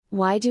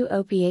Why do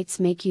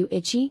opiates make you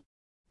itchy?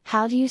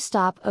 How do you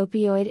stop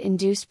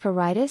opioid-induced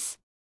pruritus?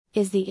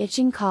 Is the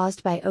itching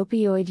caused by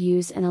opioid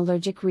use an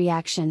allergic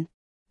reaction?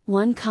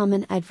 One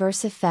common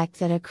adverse effect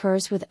that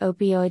occurs with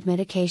opioid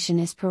medication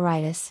is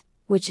pruritus,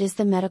 which is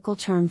the medical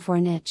term for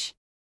an itch.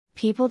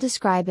 People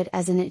describe it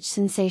as an itch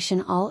sensation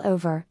all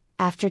over,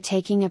 after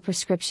taking a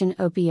prescription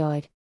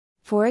opioid.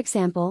 For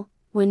example,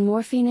 when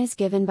morphine is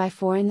given by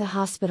 4 in the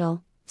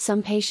hospital,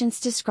 some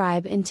patients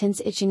describe intense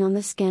itching on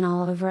the skin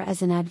all over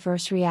as an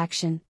adverse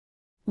reaction.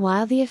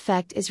 While the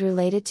effect is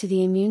related to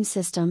the immune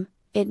system,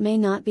 it may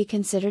not be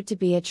considered to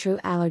be a true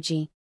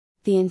allergy.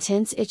 The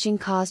intense itching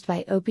caused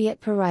by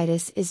opiate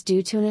pruritus is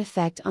due to an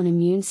effect on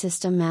immune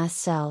system mast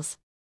cells.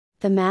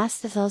 The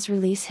mast cells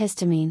release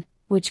histamine,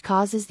 which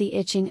causes the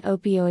itching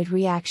opioid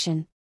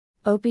reaction.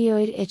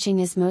 Opioid itching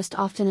is most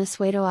often a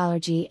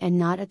pseudoallergy and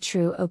not a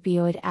true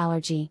opioid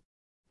allergy.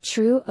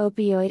 True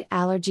opioid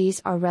allergies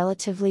are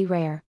relatively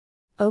rare.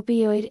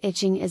 Opioid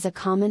itching is a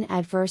common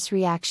adverse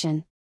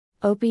reaction.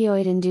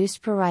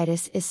 Opioid-induced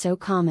pruritus is so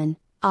common,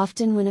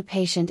 often when a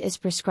patient is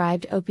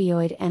prescribed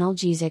opioid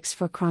analgesics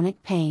for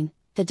chronic pain,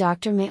 the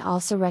doctor may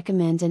also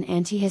recommend an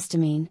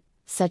antihistamine,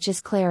 such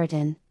as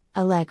Claritin,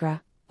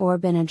 Allegra, or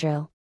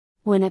Benadryl.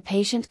 When a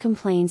patient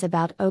complains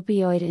about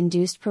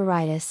opioid-induced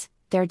pruritus,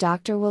 their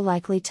doctor will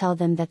likely tell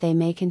them that they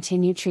may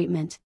continue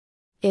treatment.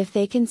 If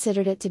they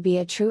considered it to be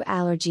a true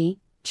allergy,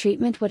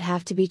 treatment would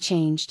have to be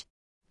changed.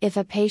 If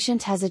a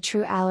patient has a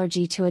true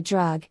allergy to a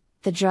drug,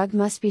 the drug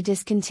must be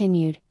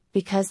discontinued,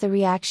 because the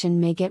reaction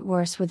may get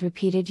worse with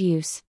repeated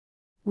use.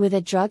 With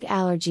a drug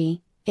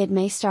allergy, it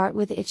may start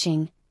with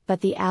itching, but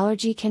the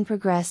allergy can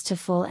progress to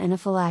full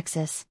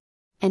anaphylaxis.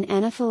 An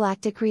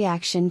anaphylactic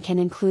reaction can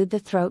include the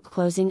throat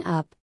closing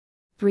up.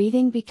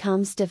 Breathing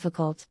becomes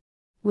difficult.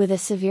 With a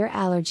severe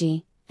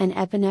allergy, an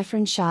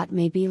epinephrine shot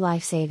may be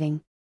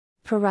life-saving.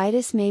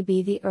 Pruritus may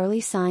be the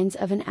early signs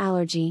of an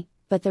allergy,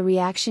 but the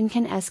reaction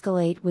can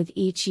escalate with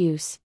each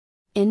use.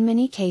 In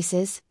many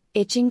cases,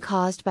 itching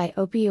caused by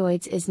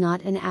opioids is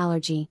not an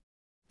allergy.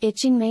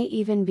 Itching may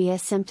even be a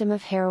symptom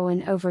of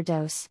heroin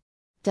overdose.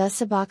 Does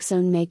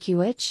Suboxone make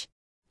you itch?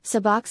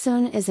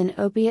 Suboxone is an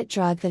opiate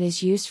drug that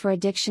is used for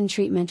addiction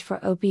treatment for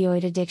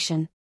opioid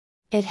addiction.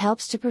 It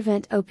helps to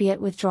prevent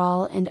opiate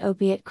withdrawal and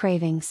opiate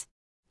cravings.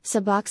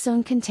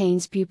 Suboxone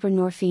contains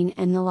buprenorphine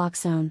and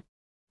naloxone.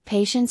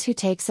 Patients who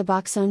take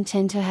Suboxone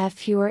tend to have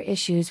fewer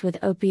issues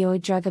with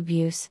opioid drug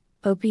abuse,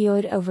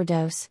 opioid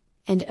overdose,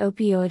 and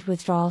opioid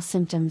withdrawal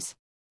symptoms.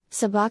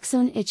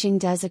 Suboxone itching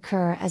does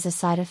occur as a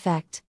side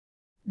effect.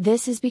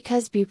 This is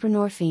because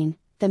buprenorphine,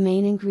 the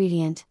main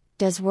ingredient,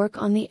 does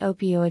work on the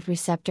opioid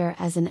receptor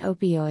as an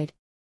opioid.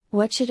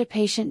 What should a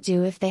patient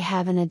do if they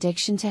have an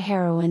addiction to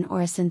heroin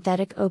or a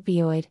synthetic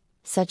opioid,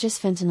 such as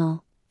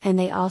fentanyl, and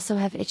they also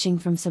have itching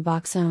from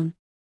Suboxone?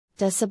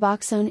 Does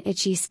Suboxone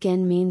itchy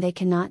skin mean they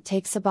cannot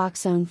take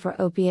Suboxone for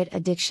opiate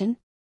addiction?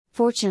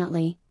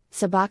 Fortunately,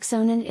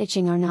 Suboxone and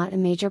itching are not a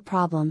major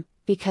problem,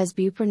 because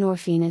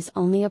buprenorphine is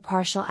only a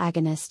partial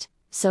agonist,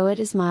 so it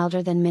is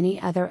milder than many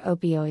other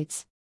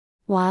opioids.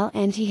 While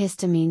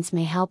antihistamines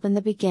may help in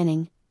the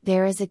beginning,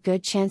 there is a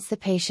good chance the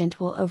patient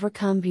will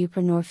overcome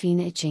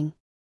buprenorphine itching.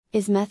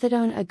 Is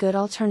methadone a good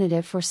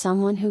alternative for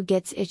someone who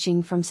gets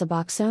itching from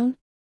Suboxone?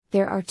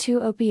 There are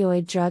 2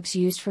 opioid drugs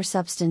used for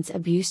substance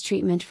abuse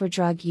treatment for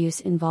drug use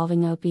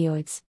involving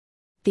opioids.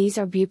 These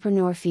are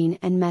buprenorphine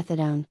and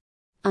methadone.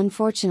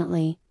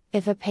 Unfortunately,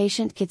 if a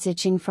patient gets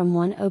itching from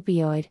one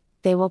opioid,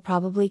 they will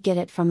probably get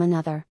it from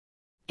another.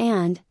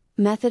 And,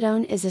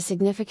 methadone is a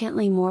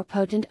significantly more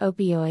potent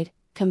opioid,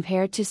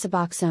 compared to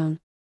Suboxone.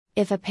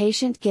 If a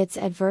patient gets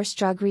adverse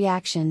drug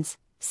reactions,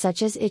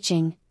 such as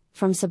itching,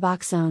 from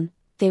Suboxone,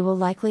 they will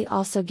likely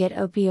also get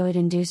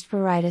opioid-induced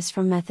pruritus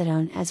from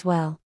methadone as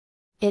well.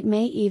 It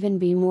may even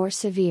be more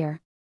severe.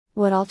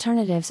 What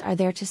alternatives are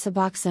there to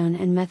Suboxone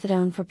and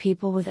methadone for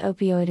people with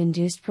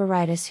opioid-induced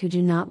pruritus who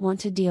do not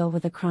want to deal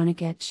with a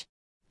chronic itch?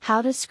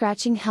 How does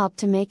scratching help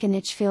to make an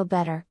itch feel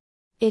better?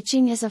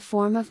 Itching is a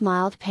form of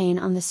mild pain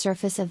on the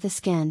surface of the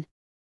skin.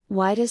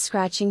 Why does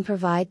scratching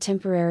provide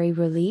temporary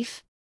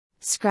relief?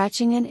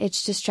 Scratching an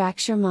itch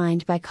distracts your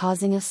mind by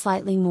causing a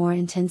slightly more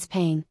intense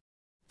pain.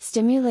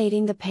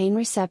 Stimulating the pain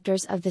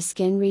receptors of the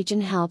skin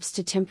region helps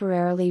to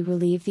temporarily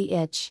relieve the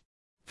itch.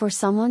 For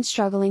someone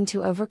struggling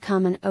to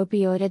overcome an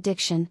opioid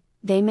addiction,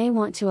 they may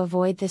want to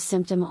avoid this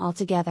symptom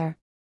altogether.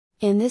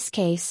 In this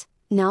case,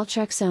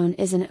 naltrexone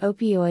is an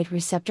opioid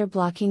receptor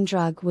blocking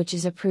drug which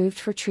is approved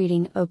for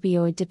treating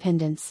opioid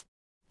dependence.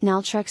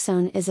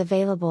 Naltrexone is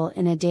available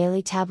in a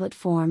daily tablet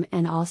form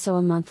and also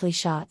a monthly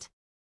shot.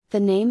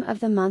 The name of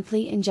the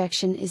monthly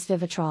injection is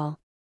Vivitrol.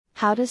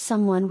 How does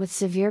someone with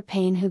severe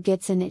pain who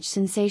gets an itch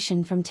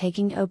sensation from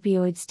taking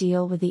opioids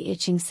deal with the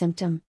itching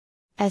symptom?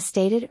 As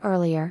stated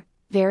earlier,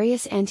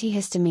 various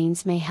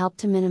antihistamines may help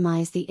to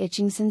minimize the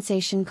itching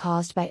sensation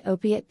caused by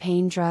opiate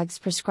pain drugs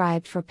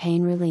prescribed for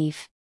pain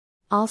relief.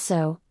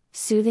 Also,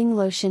 soothing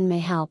lotion may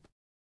help.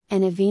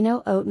 An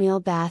Aveeno oatmeal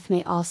bath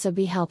may also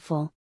be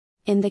helpful.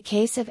 In the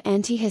case of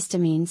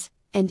antihistamines,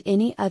 and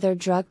any other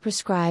drug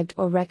prescribed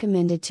or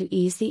recommended to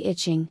ease the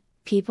itching,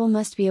 people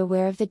must be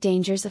aware of the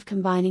dangers of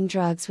combining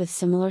drugs with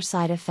similar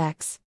side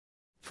effects.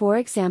 For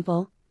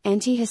example,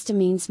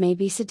 antihistamines may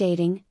be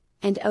sedating,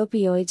 and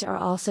opioids are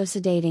also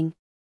sedating.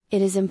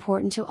 It is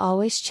important to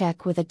always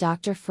check with a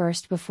doctor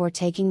first before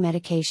taking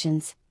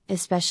medications,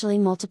 especially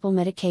multiple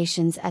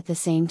medications at the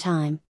same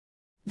time.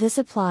 This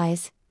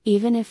applies,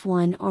 even if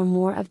one or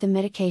more of the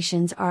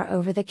medications are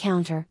over the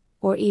counter,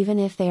 or even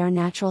if they are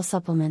natural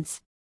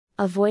supplements.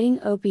 Avoiding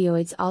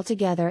opioids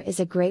altogether is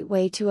a great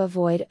way to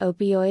avoid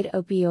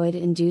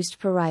opioid-induced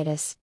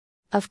pruritus.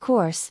 Of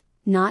course,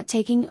 not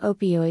taking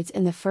opioids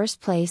in the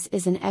first place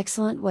is an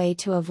excellent way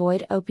to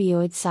avoid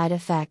opioid side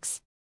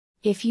effects.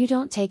 If you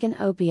don't take an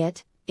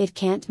opiate, it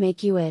can't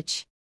make you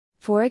itch.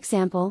 For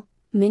example,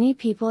 many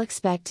people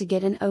expect to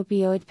get an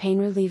opioid pain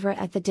reliever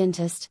at the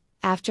dentist,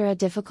 after a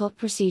difficult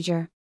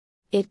procedure.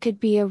 It could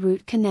be a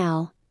root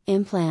canal,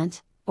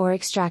 implant, or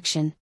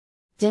extraction.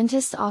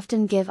 Dentists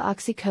often give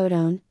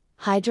oxycodone,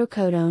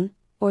 hydrocodone,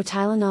 or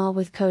Tylenol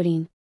with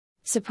codeine.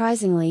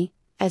 Surprisingly,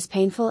 as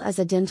painful as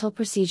a dental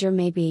procedure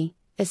may be,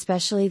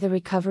 especially the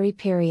recovery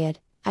period,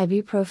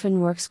 ibuprofen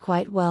works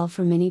quite well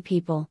for many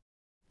people.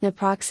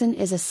 Naproxen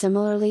is a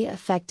similarly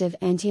effective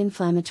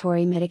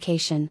anti-inflammatory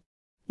medication.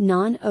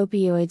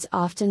 Non-opioids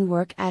often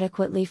work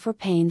adequately for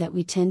pain that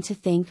we tend to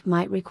think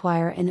might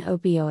require an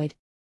opioid.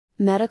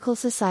 Medical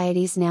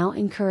societies now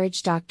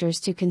encourage doctors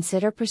to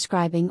consider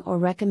prescribing or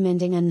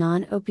recommending a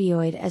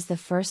non-opioid as the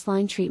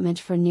first-line treatment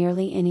for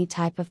nearly any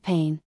type of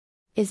pain.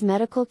 Is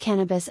medical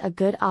cannabis a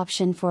good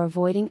option for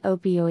avoiding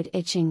opioid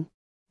itching?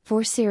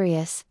 For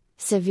serious,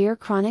 severe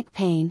chronic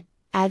pain,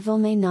 Advil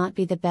may not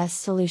be the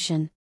best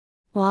solution.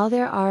 While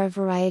there are a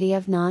variety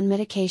of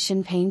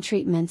non-medication pain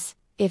treatments,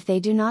 if they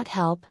do not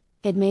help,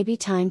 it may be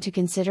time to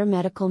consider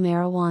medical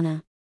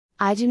marijuana.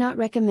 I do not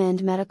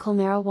recommend medical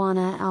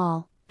marijuana at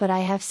all, but I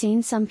have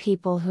seen some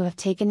people who have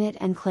taken it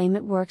and claim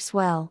it works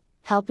well,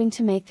 helping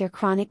to make their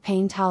chronic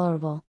pain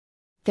tolerable.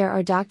 There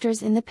are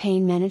doctors in the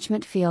pain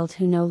management field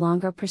who no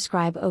longer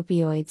prescribe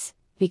opioids,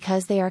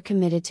 because they are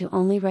committed to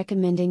only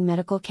recommending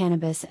medical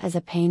cannabis as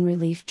a pain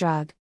relief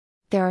drug.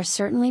 There are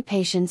certainly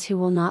patients who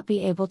will not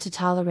be able to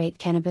tolerate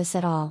cannabis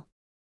at all.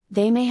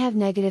 They may have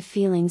negative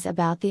feelings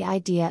about the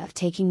idea of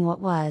taking what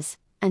was,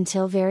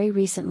 until very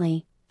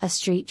recently, a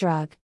street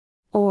drug.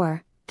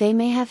 Or, they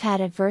may have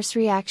had adverse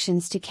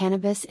reactions to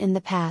cannabis in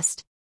the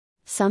past.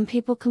 Some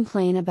people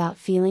complain about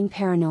feeling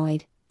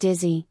paranoid,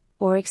 dizzy,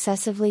 or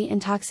excessively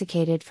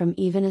intoxicated from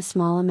even a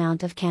small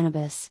amount of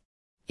cannabis.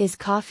 Is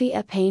coffee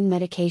a pain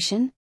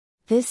medication?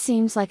 This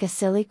seems like a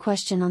silly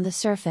question on the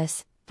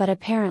surface, but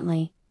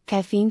apparently,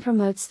 caffeine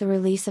promotes the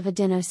release of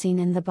adenosine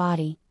in the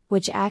body,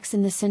 which acts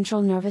in the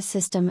central nervous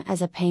system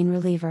as a pain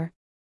reliever.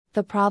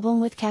 The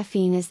problem with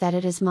caffeine is that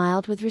it is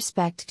mild with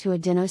respect to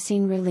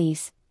adenosine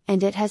release,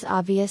 and it has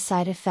obvious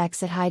side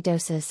effects at high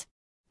doses.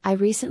 I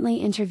recently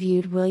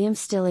interviewed William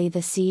Stilley, the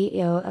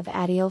CEO of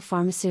Adial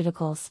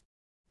Pharmaceuticals.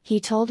 He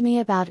told me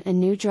about a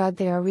new drug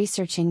they are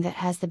researching that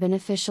has the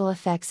beneficial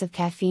effects of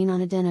caffeine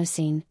on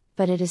adenosine,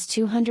 but it is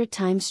 200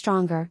 times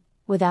stronger,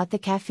 without the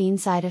caffeine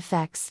side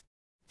effects.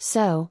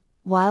 So,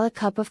 while a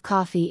cup of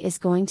coffee is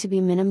going to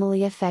be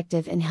minimally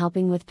effective in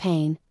helping with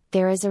pain,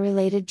 there is a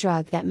related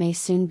drug that may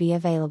soon be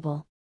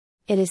available.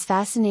 It is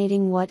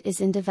fascinating what is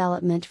in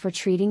development for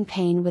treating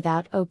pain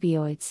without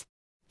opioids.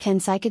 Can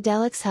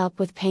psychedelics help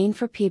with pain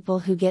for people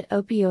who get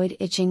opioid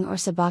itching or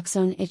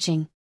Suboxone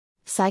itching?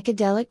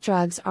 Psychedelic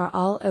drugs are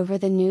all over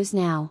the news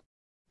now.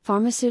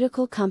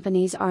 Pharmaceutical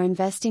companies are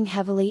investing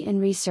heavily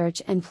in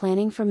research and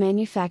planning for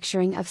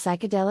manufacturing of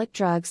psychedelic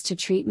drugs to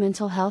treat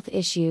mental health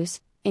issues,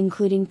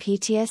 including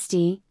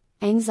PTSD,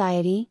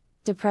 anxiety,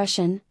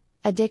 depression,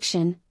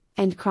 addiction,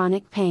 and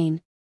chronic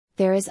pain.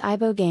 There is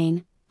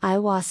ibogaine,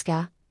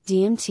 ayahuasca,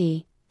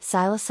 DMT,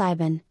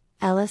 psilocybin,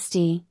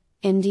 LSD,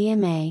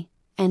 MDMA,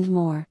 and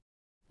more.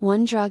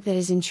 One drug that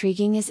is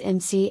intriguing is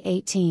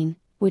MC18,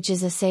 which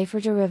is a safer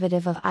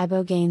derivative of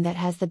ibogaine that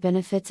has the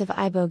benefits of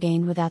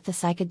ibogaine without the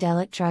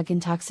psychedelic drug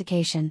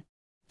intoxication.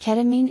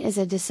 Ketamine is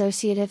a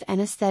dissociative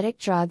anesthetic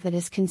drug that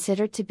is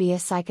considered to be a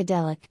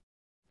psychedelic.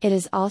 It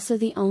is also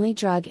the only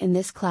drug in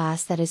this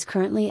class that is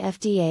currently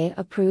FDA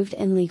approved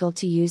and legal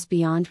to use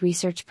beyond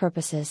research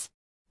purposes.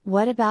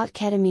 What about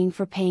ketamine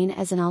for pain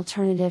as an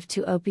alternative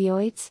to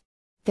opioids?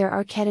 There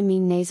are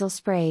ketamine nasal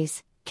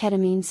sprays,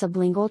 ketamine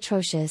sublingual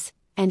troches,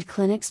 and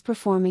clinics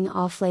performing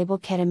off-label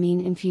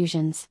ketamine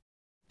infusions.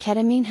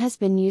 Ketamine has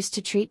been used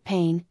to treat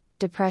pain,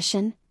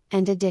 depression,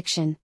 and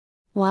addiction.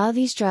 While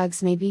these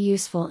drugs may be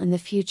useful in the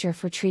future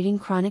for treating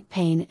chronic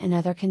pain and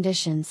other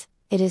conditions,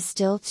 it is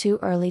still too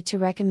early to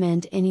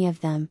recommend any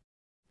of them.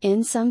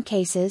 In some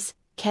cases,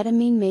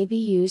 ketamine may be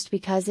used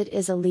because it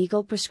is a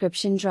legal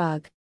prescription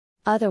drug.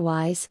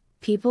 Otherwise,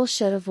 people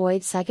should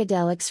avoid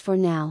psychedelics for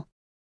now.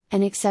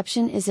 An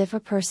exception is if a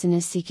person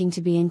is seeking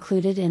to be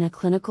included in a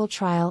clinical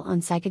trial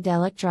on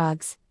psychedelic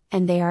drugs,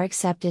 and they are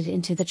accepted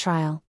into the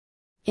trial.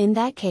 In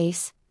that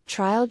case,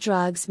 trial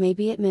drugs may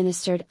be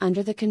administered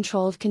under the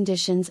controlled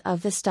conditions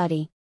of the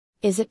study.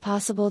 Is it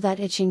possible that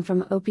itching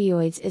from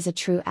opioids is a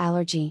true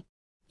allergy?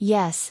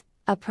 Yes,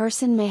 A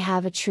person may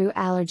have a true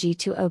allergy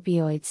to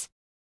opioids.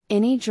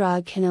 Any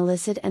drug can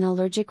elicit an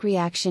allergic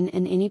reaction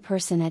in any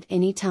person at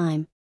any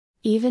time.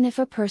 Even if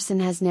a person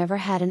has never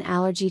had an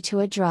allergy to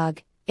a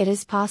drug, it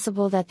is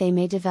possible that they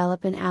may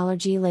develop an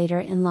allergy later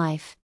in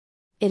life.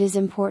 It is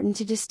important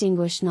to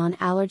distinguish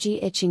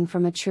non-allergy itching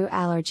from a true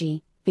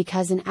allergy,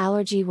 because an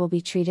allergy will be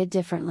treated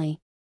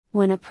differently.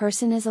 When a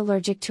person is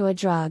allergic to a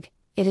drug,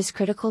 it is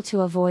critical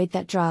to avoid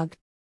that drug.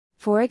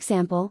 For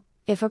example,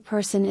 if a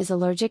person is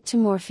allergic to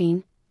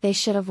morphine, they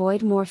should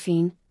avoid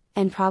morphine,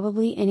 and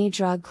probably any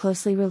drug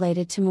closely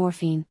related to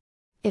morphine.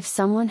 If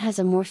someone has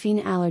a morphine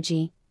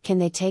allergy, can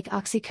they take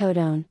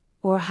oxycodone,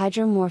 or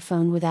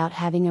hydromorphone without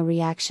having a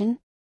reaction?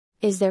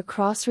 Is there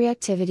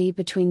cross-reactivity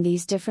between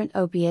these different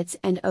opiates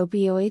and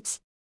opioids?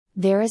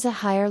 There is a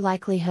higher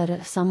likelihood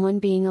of someone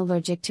being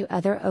allergic to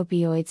other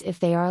opioids if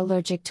they are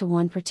allergic to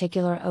one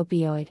particular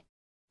opioid.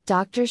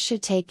 Doctors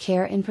should take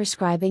care in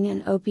prescribing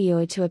an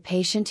opioid to a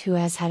patient who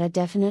has had a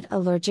definite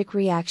allergic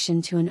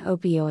reaction to an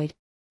opioid.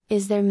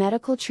 Is there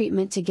medical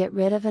treatment to get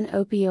rid of an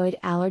opioid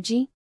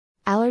allergy?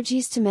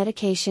 Allergies to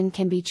medication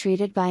can be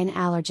treated by an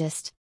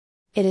allergist.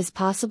 It is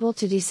possible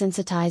to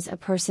desensitize a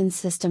person's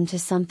system to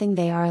something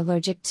they are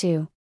allergic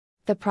to.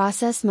 The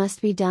process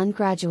must be done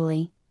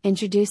gradually,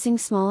 introducing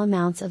small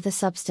amounts of the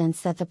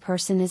substance that the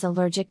person is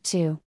allergic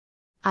to.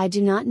 I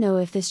do not know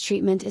if this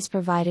treatment is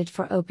provided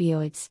for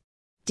opioids.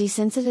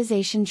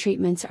 Desensitization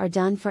treatments are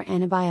done for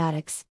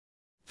antibiotics.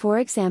 For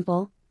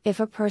example,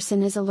 if a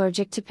person is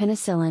allergic to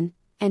penicillin,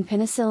 and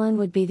penicillin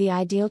would be the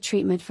ideal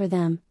treatment for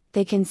them,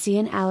 they can see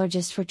an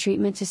allergist for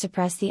treatment to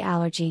suppress the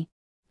allergy.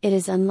 It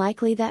is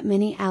unlikely that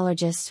many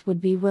allergists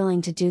would be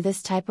willing to do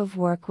this type of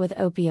work with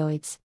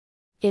opioids.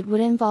 It would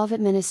involve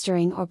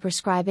administering or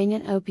prescribing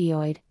an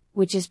opioid,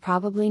 which is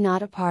probably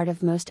not a part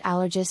of most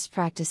allergists'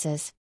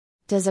 practices.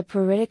 Does a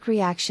pruritic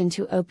reaction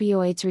to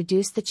opioids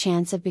reduce the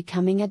chance of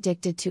becoming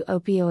addicted to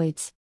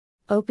opioids?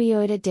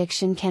 Opioid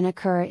addiction can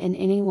occur in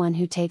anyone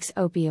who takes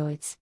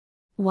opioids.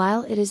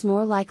 While it is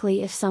more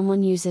likely if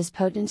someone uses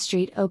potent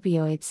street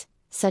opioids,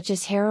 such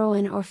as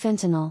heroin or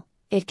fentanyl,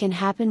 it can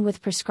happen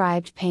with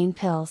prescribed pain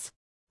pills.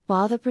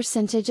 While the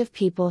percentage of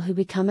people who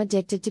become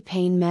addicted to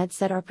pain meds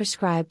that are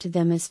prescribed to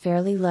them is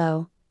fairly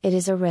low, it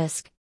is a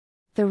risk.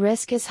 The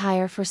risk is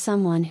higher for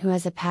someone who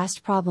has a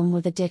past problem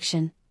with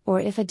addiction, or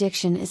if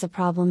addiction is a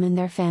problem in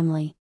their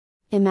family.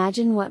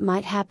 Imagine what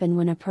might happen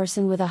when a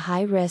person with a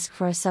high risk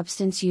for a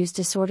substance use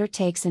disorder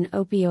takes an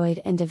opioid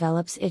and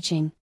develops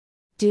itching.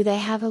 Do they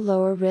have a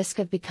lower risk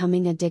of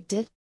becoming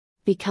addicted?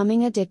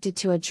 Becoming addicted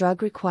to a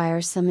drug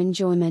requires some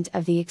enjoyment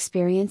of the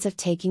experience of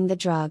taking the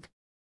drug.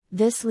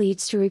 This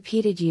leads to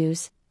repeated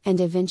use,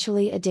 and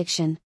eventually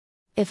addiction.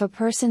 If a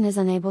person is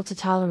unable to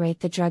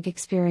tolerate the drug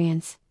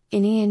experience,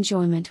 any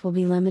enjoyment will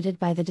be limited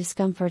by the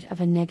discomfort of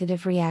a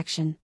negative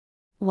reaction.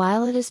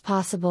 While it is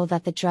possible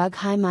that the drug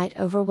high might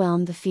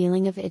overwhelm the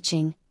feeling of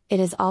itching, it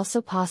is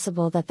also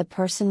possible that the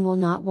person will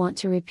not want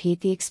to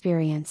repeat the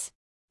experience.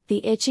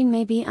 The itching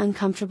may be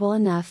uncomfortable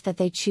enough that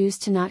they choose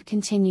to not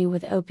continue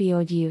with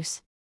opioid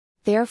use.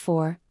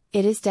 Therefore,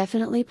 it is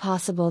definitely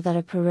possible that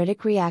a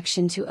pruritic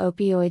reaction to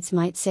opioids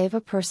might save a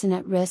person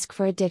at risk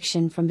for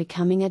addiction from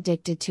becoming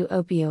addicted to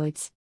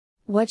opioids.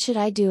 What should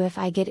I do if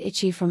I get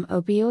itchy from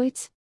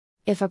opioids?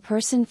 If a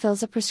person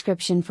fills a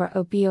prescription for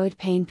opioid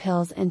pain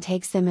pills and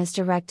takes them as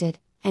directed,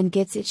 and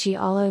gets itchy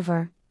all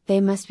over,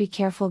 they must be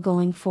careful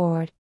going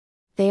forward.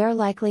 They are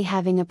likely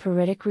having a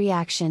pruritic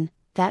reaction,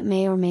 that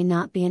may or may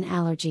not be an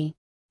allergy.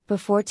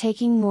 Before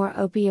taking more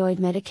opioid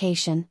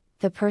medication,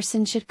 the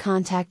person should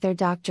contact their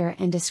doctor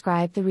and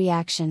describe the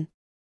reaction.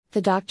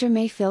 The doctor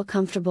may feel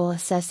comfortable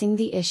assessing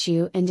the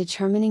issue and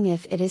determining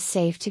if it is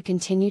safe to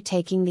continue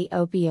taking the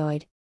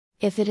opioid.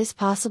 If it is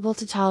possible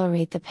to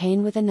tolerate the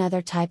pain with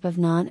another type of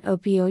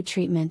non-opioid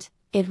treatment,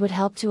 it would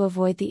help to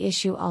avoid the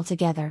issue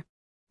altogether.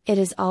 It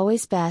is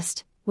always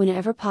best,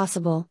 whenever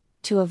possible,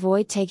 to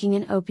avoid taking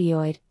an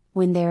opioid,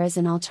 when there is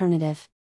an alternative.